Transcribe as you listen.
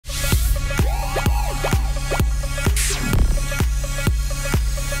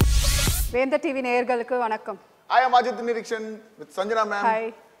Vendhar TV நேயர்களுக்கு வணக்கம். I am Azhagin Azhage with Sanjana ma'am. Hi.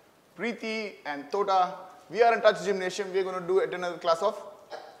 Preethi and Tota. We are in touch gymnasium. We are going to do another class of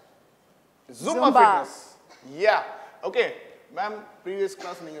Zumba fitness. Yeah. Okay. Ma'am, previous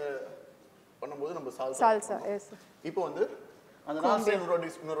class நீங்க பண்ணும்போது நம்ம salsa. Yes. இப்போ வந்து அந்த நாசே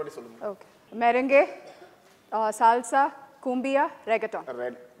இன்னொரு சொல்லுங்க. Okay. Merengue, salsa, cumbia, reggaeton.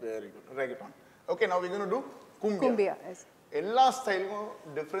 Very good. Reggaeton. Okay, now we're going to do cumbia. Cumbia, yes. எல்லா ஸ்டைலுக்கும்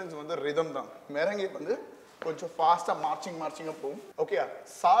difference வந்து ரிதம் தான். மெரங்கே வந்து கொஞ்சம் ஃபாஸ்டா மார்ச்சிங் போகும். ஓகே,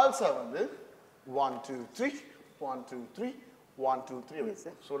 சால்சா வந்து 1 2 3 1 2 3 1 2 3. Yes,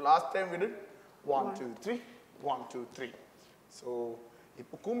 so last time we did 1 2 3 1 2 3. so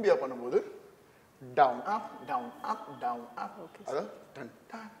இப்போ கும்பியா பண்ணும்போது down up down up down up. Okay. அத டன்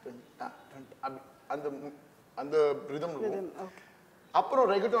டன் அந்த அந்த ரிதம் இருக்கும். Okay. அப்புறம்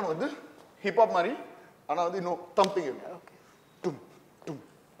ரெகட்டோன் வந்து ஹிப் ஹாப் மாதிரி ஆனா வந்து இன்னும் தம்பிங் இருக்கும். Okay. டும் டும்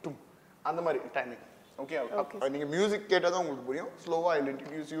டும் அந்த மாதிரி டைமிங். ஓகே, நீங்க மியூசிக் கேட்டா தான் உங்களுக்கு புரியும். ஸ்லோவா I will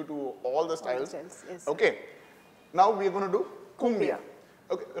introduce you to all the styles. Yes. Okay, now we are going to do cumbia.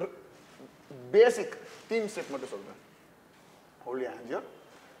 Okay, basic theme step மட்டும் சொல்றேன். Hold your hands here.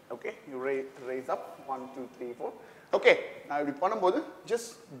 Okay, you raise up 1 2 3 4. Okay, நான் இப்படி பண்ணும்போது just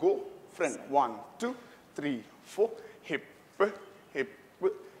go front 1 2 3 4 hip hip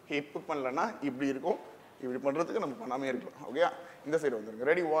hip பண்ணலனா இப்படி இருக்கும். இப்படி பண்றதுக்கு நம்ம பண்ணாமே இருக்கலாம். ஓகே, இந்த சைடு வந்துருங்க.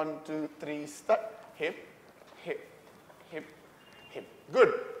 Ready 1 2 3 start. hip hip hip hip.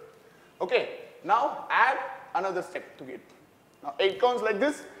 Good. Okay, now add another step to it. Now 8 counts like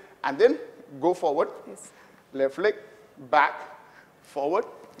this and then go forward. Yes. Left leg back forward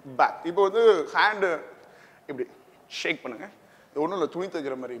back. இப்போ வந்து ஹேண்ட் இப்படி ஷேக் பண்ணுங்க. இது ஒண்ணும் இல்ல, துணி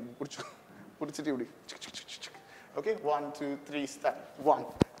தைக்கிற மாதிரி புடிச்சிட்டு இப்படி. Okay, 1 2 3 start. 1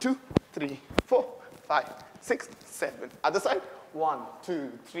 2 3 4 5 6 7. Other side. 1 2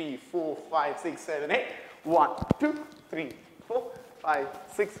 3 4 5 6 7 8. 1 2 3 4 5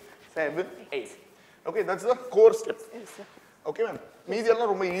 6 7 8. Okay, that's the core steps. Yes, sir. Okay, ma'am. Meediyalla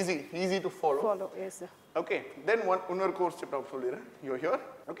romba easy to follow. Yes, sir. Okay, then one core step I solliren. You're here.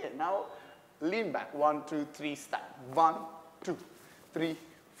 Okay, now lean back. 1 2 3 start. 1 2 3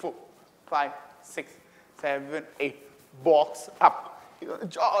 4 5 6 7 8. Box up.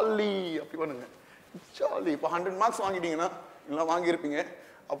 Jolly அப்படி பண்ணுங்க. Jolly. இப்போ 100 marks வாங்கிட்டீங்கன்னா இல்ல வாங்கி இருப்பீங்க.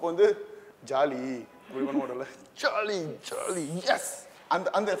 அப்போ வந்து jolly அப்படி பண்ண மாட்டல. Jolly S.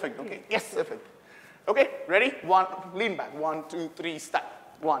 அந்த effect. Okay, S effect. Okay, ready 1 lean back 1 2 3 start.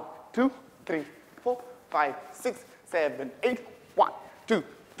 1 2 3 4 5 6 7 8. 1 2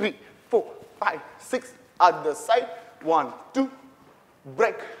 3 4 5 6. Other side. 1 2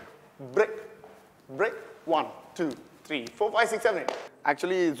 break 1 2 3 4 5 6 7 8.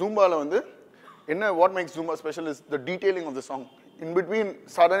 Actually Zumba வந்து what makes Zumba special is the detailing of the song. In between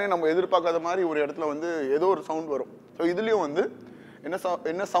suddenly நம்ம எதிர்பார்க்காத மாதிரி ஒரு இடத்துல வந்து ஏதோ ஒரு சவுண்ட் வரும். சோ இதுலயும் வந்து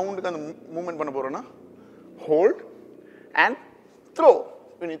என்ன சவுண்டுக்கு அந்த மூவ்மென்ட் பண்ண போறோம்னா hold and throw.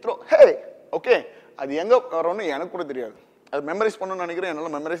 when you throw hey, okay, அது எங்க வரும்னு எனக்கு கூட தெரியாது. அது மெமரைஸ் பண்ணனும்னு நினைக்கிறேன்,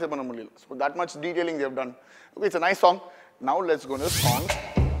 என்னால மெமரைஸ் பண்ண முடியல. So that much detailing they have done. Okay, it's a nice song. Now let's go to the song.